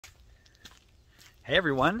Hey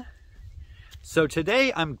everyone. So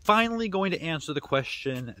today I'm finally going to answer the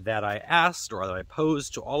question that I asked or that I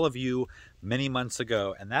posed to all of you many months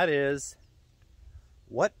ago, and that is,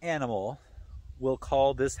 what animal will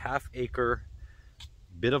call this half-acre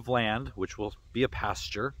bit of land, which will be a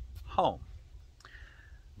pasture, home?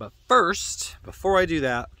 But first, before I do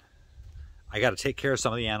that, I got to take care of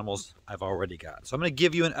some of the animals I've already got. So I'm going to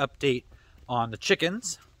give you an update on the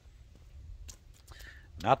chickens.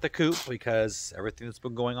 Not the coop, because everything that's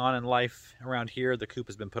been going on in life around here, the coop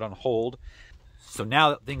has been put on hold. So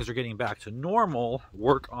now that things are getting back to normal,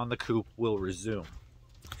 work on the coop will resume.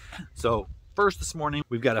 So first this morning,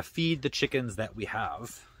 we've got to feed the chickens that we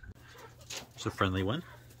have. It's a friendly one.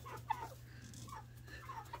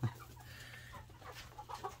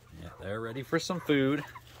 Yeah, they're ready for some food.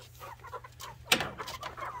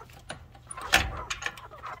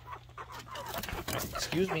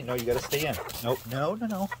 Excuse me, no, you gotta stay in. Nope,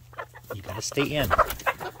 no. You gotta stay in.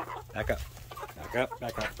 Back up, back up,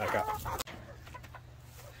 back up, back up.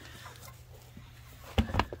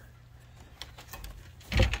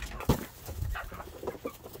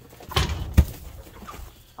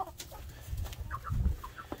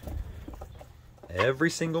 Every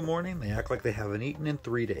single morning, they act like they haven't eaten in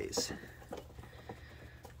 3 days.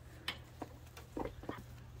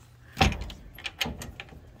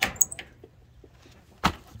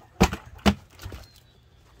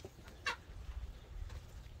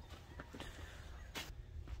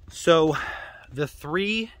 So the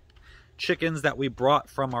 3 chickens that we brought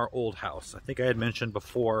from our old house, I think I had mentioned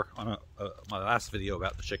before on my last video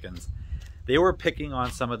about the chickens, they were picking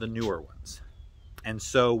on some of the newer ones. And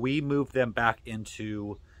so we moved them back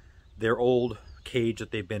into their old cage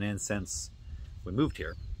that they've been in since we moved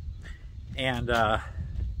here. And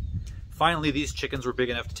finally, these chickens were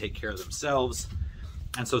big enough to take care of themselves.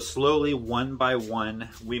 And so slowly, one by one,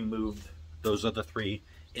 we moved those other 3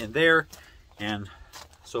 in there. And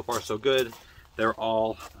so far, so good. They're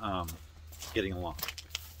all getting along.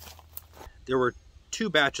 There were 2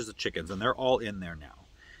 batches of chickens, and they're all in there now.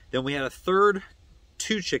 Then we had a third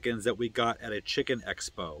 2 chickens that we got at a chicken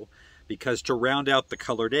expo, because to round out the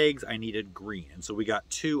colored eggs, I needed green. And so we got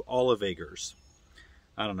 2 olive eggers,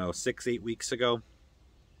 I don't know, 6-8 weeks ago.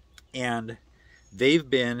 And they've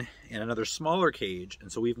been in another smaller cage. And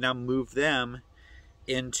so we've now moved them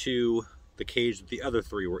into the cage that the other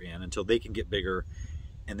 3 were in until they can get bigger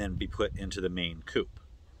and then be put into the main coop.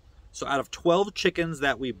 So out of 12 chickens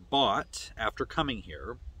that we bought after coming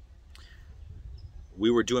here,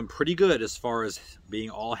 we were doing pretty good as far as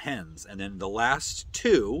being all hens. And then the last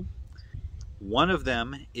 2, one of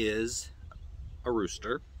them is a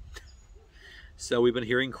rooster. So we've been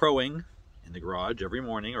hearing crowing in the garage every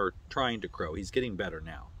morning, or trying to crow. He's getting better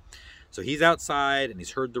now. So he's outside and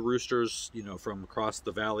he's heard the roosters, you know, from across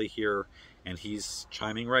the valley here, and he's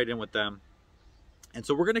chiming right in with them. And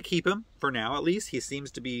so we're going to keep him for now, at least. He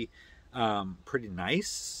seems to be pretty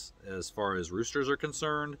nice as far as roosters are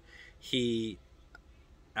concerned. He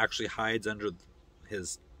actually hides under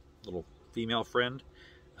his little female friend.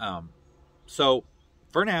 So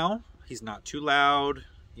for now, he's not too loud,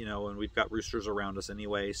 you know, and we've got roosters around us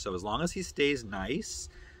anyway. So as long as he stays nice,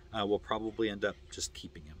 we'll probably end up just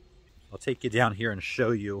keeping him. I'll take you down here and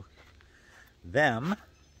show you them.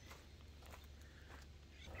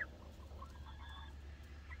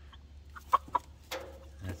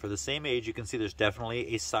 And for the same age, you can see there's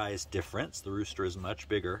definitely a size difference. The rooster is much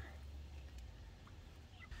bigger.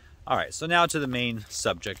 All right, so now to the main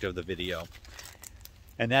subject of the video.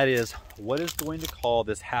 And that is, what is going to call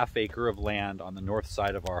this half-acre of land on the north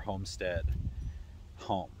side of our homestead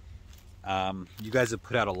home? You guys have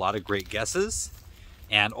put out a lot of great guesses,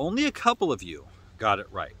 and only a couple of you got it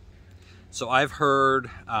right. So I've heard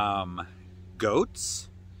goats,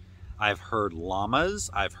 I've heard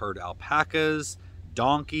llamas, I've heard alpacas,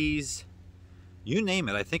 donkeys, you name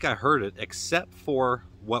it. I think I heard it, except for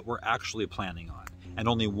what we're actually planning on. And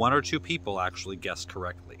only 1 or 2 people actually guessed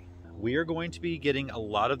correctly. We are going to be getting a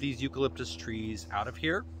lot of these eucalyptus trees out of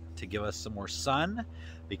here to give us some more sun,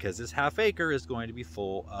 because this half acre is going to be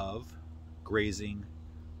full of grazing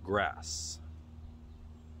grass.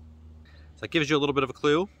 So that gives you a little bit of a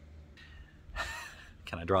clue.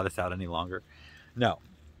 Can I draw this out any longer? No.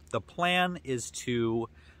 The plan is to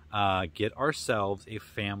get ourselves a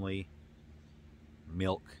family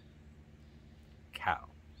milk cow.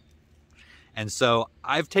 And so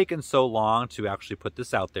I've taken so long to actually put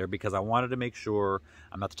this out there because I wanted to make sure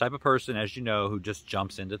I'm not the type of person, as you know, who just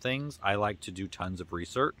jumps into things. I like to do tons of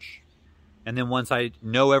research. And then once I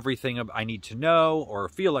know everything I need to know, or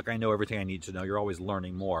feel like I know everything I need to know, you're always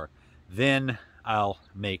learning more, then I'll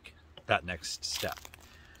make that next step.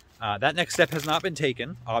 That next step has not been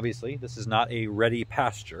taken. Obviously, this is not a ready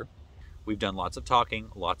pasture. We've done lots of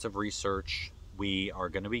talking, lots of research. We are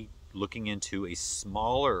going to be looking into a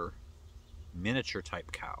smaller miniature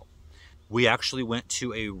type cow. We actually went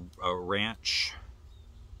to a ranch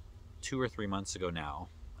 2 or 3 months ago now.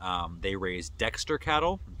 They raise Dexter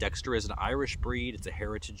cattle. Dexter is an Irish breed. It's a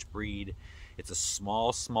heritage breed. It's a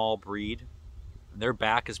small breed. Their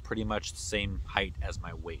back is pretty much the same height as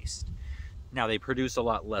my waist. Now, they produce a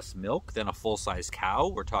lot less milk than a full-size cow.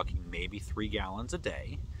 We're talking maybe 3 gallons a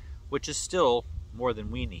day, which is still more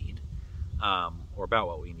than we need, or about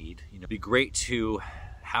what we need. You know, it'd be great to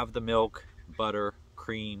have the milk, butter,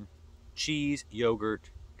 cream, cheese, yogurt,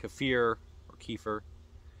 kefir or kefir.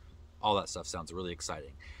 All that stuff sounds really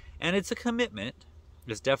exciting. And it's a commitment.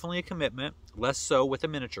 It's definitely a commitment. Less so with a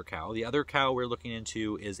miniature cow. The other cow we're looking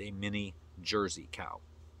into is a mini Jersey cow.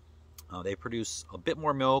 They produce a bit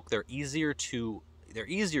more milk. They're easier to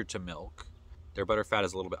milk. Their butter fat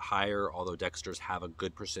is a little bit higher, although Dexters have a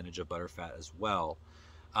good percentage of butter fat as well.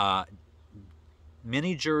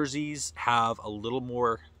 Mini Jerseys have a little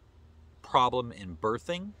more problem in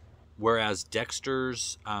birthing, whereas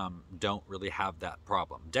Dexters don't really have that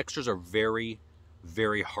problem. Dexters are very,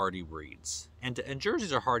 very hardy breeds. And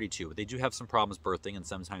Jerseys are hardy too, but they do have some problems birthing and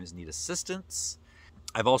sometimes need assistance.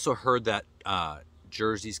 I've also heard that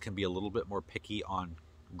Jerseys can be a little bit more picky on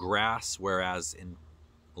grass, whereas in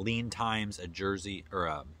lean times a Jersey or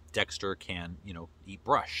a Dexter can, you know, eat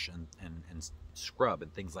brush and scrub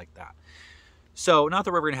and things like that. So not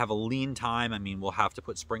that we're ever going to have a lean time. I mean, we'll have to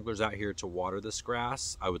put sprinklers out here to water this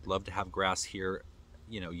grass. I would love to have grass here,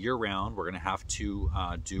 you know, year round. We're going to have to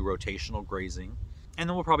do rotational grazing. And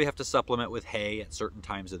then we'll probably have to supplement with hay at certain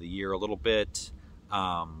times of the year a little bit.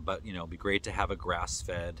 But, you know, it'd be great to have a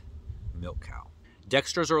grass-fed milk cow.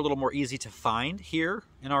 Dexters are a little more easy to find here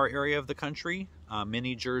in our area of the country.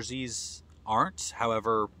 Mini Jerseys aren't.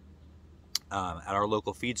 However, at our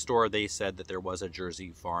local feed store, they said that there was a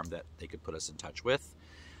Jersey farm that they could put us in touch with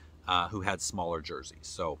who had smaller Jerseys.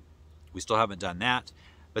 So we still haven't done that.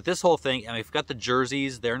 But this whole thing, I mean, we've got the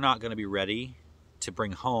Jerseys. They're not going to be ready to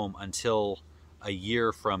bring home until a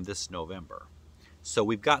year from this November. So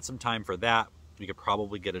we've got some time for that. We could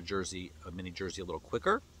probably get a mini Jersey a little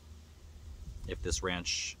quicker if this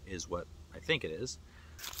ranch is what I think it is.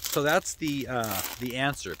 So that's the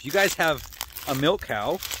answer. If you guys have a milk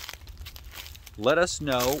cow, let us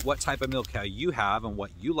know what type of milk cow you have and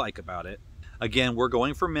what you like about it. Again, we're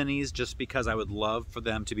going for minis just because I would love for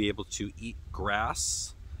them to be able to eat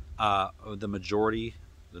grass. The majority,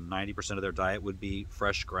 the 90% of their diet would be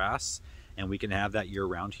fresh grass, and we can have that year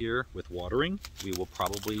round here with watering. We will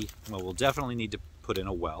probably, well, we'll definitely need to put in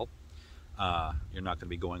a well. You're not going to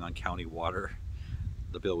be going on county water.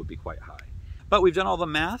 The bill would be quite high. But we've done all the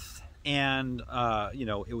math, and you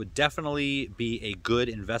know, it would definitely be a good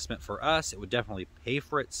investment for us. It would definitely pay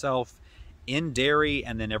for itself in dairy,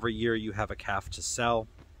 and then every year you have a calf to sell.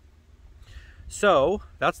 So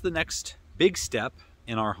that's the next big step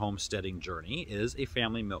in our homesteading journey, is a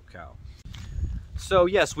family milk cow. So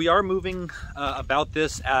yes, we are moving about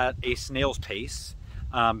this at a snail's pace,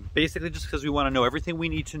 basically just because we want to know everything we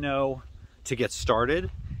need to know to get started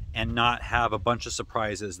and not have a bunch of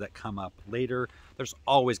surprises that come up later. There's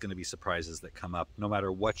always going to be surprises that come up no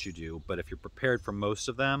matter what you do, but if you're prepared for most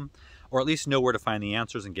of them, or at least know where to find the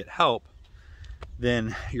answers and get help,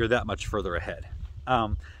 then you're that much further ahead.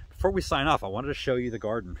 Before we sign off, I wanted to show you the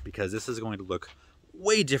garden because this is going to look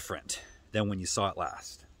way different than when you saw it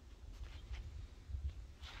last.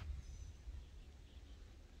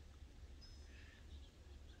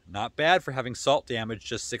 Not bad for having salt damage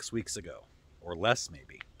just 6 weeks ago, or less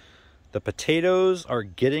maybe. The potatoes are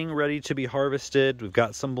getting ready to be harvested. We've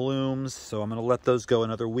got some blooms, so I'm gonna let those go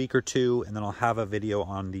another week or two, and then I'll have a video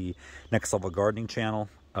on the Next Level Gardening channel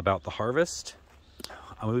about the harvest.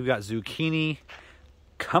 We've got zucchini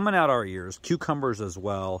coming out our ears, cucumbers as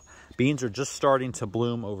well. Beans are just starting to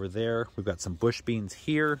bloom over there. We've got some bush beans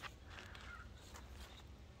here.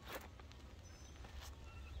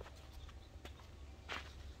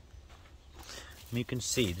 And you can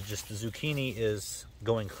see just the zucchini is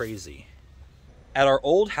going crazy. At our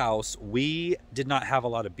old house, we did not have a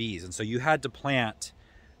lot of bees, and so you had to plant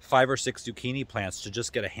 5 or 6 zucchini plants to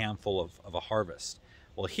just get a handful of a harvest.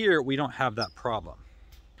 Well, here we don't have that problem.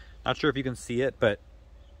 Not sure if you can see it, but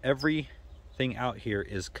everything out here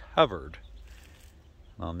is covered.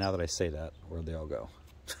 Well, now that I say that, where'd they all go?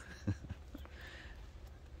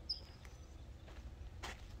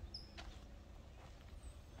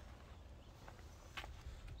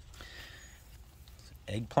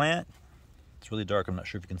 Eggplant. It's really dark. I'm not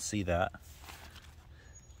sure if you can see that.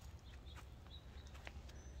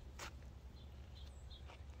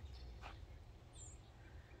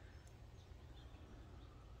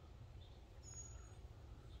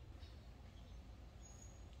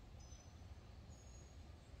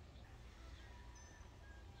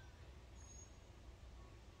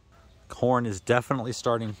 Corn is definitely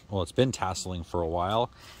starting, well, it's been tasseling for a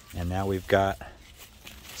while, and now we've got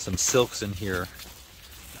some silks in here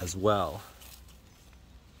as well.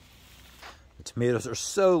 The tomatoes are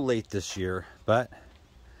so late this year, but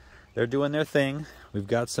they're doing their thing. We've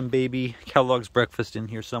got some baby Kellogg's breakfast in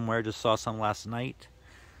here somewhere. Just saw some last night.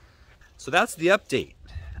 So that's the update.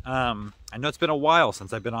 I know it's been a while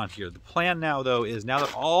since I've been on here. The plan now, though, is now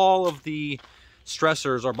that all of the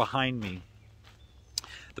stressors are behind me,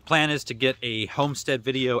 the plan is to get a homestead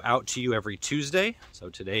video out to you every Tuesday. So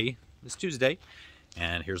today is Tuesday,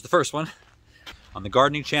 and here's the first one. On the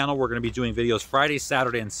gardening channel, we're going to be doing videos Friday,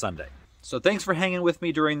 Saturday, and Sunday. So thanks for hanging with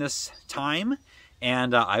me during this time,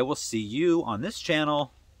 and I will see you on this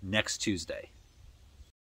channel next Tuesday.